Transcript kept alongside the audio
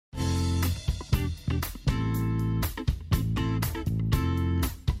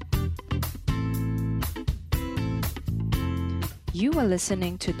You are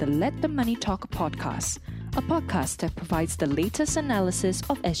listening to the Let the Money Talk podcast, a podcast that provides the latest analysis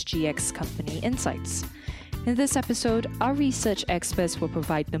of SGX company insights. In this episode, our research experts will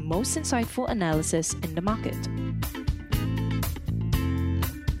provide the most insightful analysis in the market.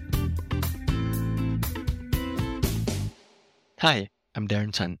 Hi, I'm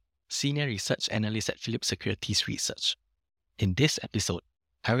Darren Chan, Senior Research Analyst at Philips Securities Research. In this episode,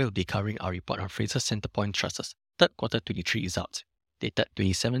 I will be covering our report on Frasers Centrepoint Trust's third quarter 23 results, dated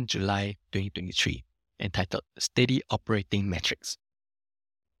 27 July 2023, entitled Steady Operating Metrics.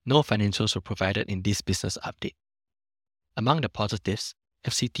 No financials were provided in this business update. Among the positives,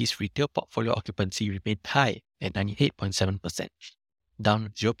 FCT's retail portfolio occupancy remained high at 98.7%, down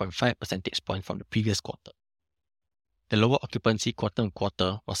 0.5 percentage points from the previous quarter. The lower occupancy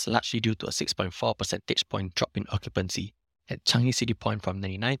quarter-on-quarter was largely due to a 6.4 percentage point drop in occupancy at Changi Centrepoint from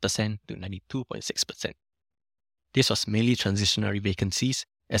 99% to 92.6%. This was mainly transitionary vacancies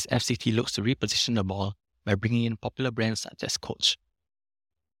as FCT looks to reposition the mall by bringing in popular brands such as Coach.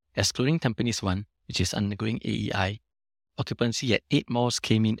 Excluding Tampines 1, which is undergoing AEI, occupancy at 8 malls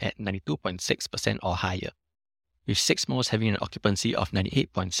came in at 92.6% or higher, with 6 malls having an occupancy of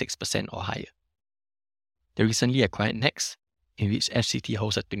 98.6% or higher. The recently acquired Next, in which FCT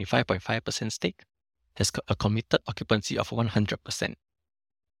holds a 25.5% stake, has a committed occupancy of 100%.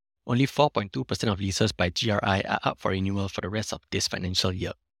 Only 4.2% of leases by GRI are up for renewal for the rest of this financial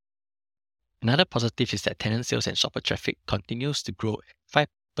year. Another positive is that tenant sales and shopper traffic continues to grow at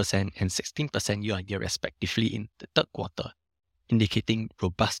 5% and 16% year-on-year respectively in the third quarter, indicating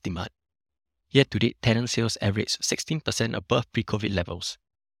robust demand. Year-to-date, tenant sales averaged 16% above pre-COVID levels.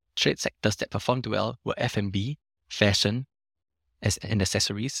 Trade sectors that performed well were F&B, fashion, and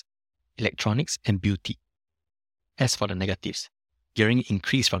accessories, electronics, and beauty. As for the negatives, gearing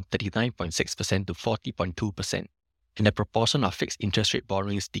increased from 39.6% to 40.2%, and the proportion of fixed interest rate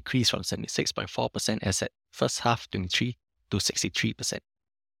borrowings decreased from 76.4% as at first half 23 to 63%.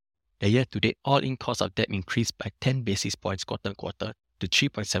 The year-to-date all-in cost of debt increased by 10 basis points quarter-on-quarter to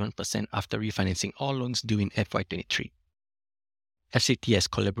 3.7% after refinancing all loans due in FY23. FCT has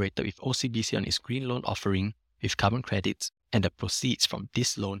collaborated with OCBC on its green loan offering with carbon credits, and the proceeds from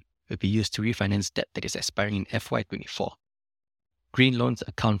this loan will be used to refinance debt that is expiring in FY24. Green loans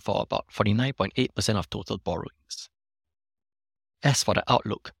account for about 49.8% of total borrowings. As for the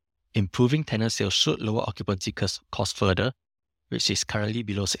outlook, improving tenant sales should lower occupancy cost further, which is currently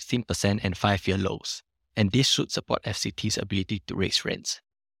below 16% and 5-year lows, and this should support FCT's ability to raise rents.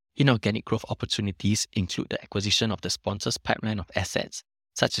 Inorganic growth opportunities include the acquisition of the sponsor's pipeline of assets,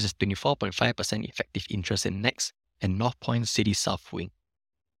 such as 24.5% effective interest in Next and North Point City South Wing.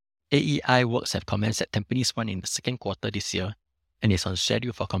 AEI works have commenced at Tampines 1 in the second quarter this year and is on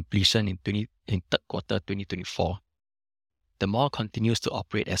schedule for completion in third quarter 2024. The mall continues to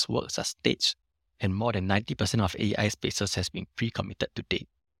operate as works are staged, and more than 90% of AEI spaces has been pre-committed to date.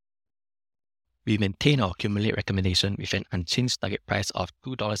 We maintain our accumulate recommendation with an unchanged target price of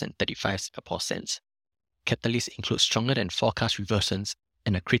 $2.35. Catalysts include stronger than forecast reversions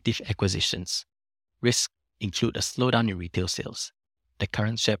and accretive acquisitions. Risks include a slowdown in retail sales. The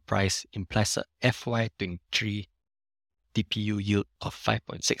current share price implies a FY23 DPU yield of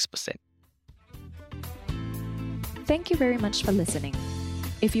 5.6%. Thank you very much for listening.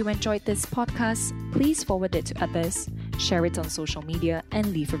 If you enjoyed this podcast, please forward it to others, share it on social media,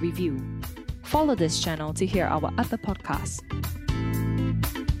 and leave a review. Follow this channel to hear our other podcasts.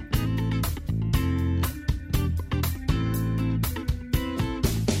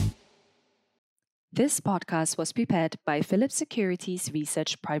 This podcast was prepared by Philips Securities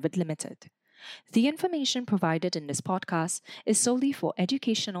Research Private Limited. The information provided in this podcast is solely for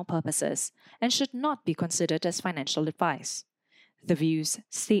educational purposes and should not be considered as financial advice. The views,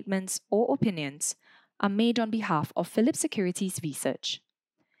 statements, or opinions are made on behalf of Philips Securities Research.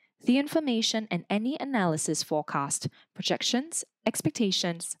 The information and any analysis, forecast, projections,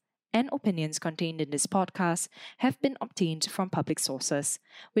 expectations, and opinions contained in this podcast have been obtained from public sources,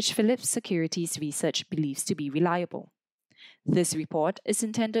 which Philips Securities Research believes to be reliable. This report is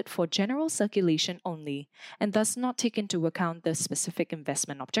intended for general circulation only and does not take into account the specific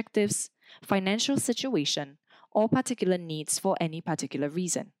investment objectives, financial situation, or particular needs for any particular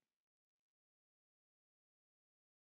reason.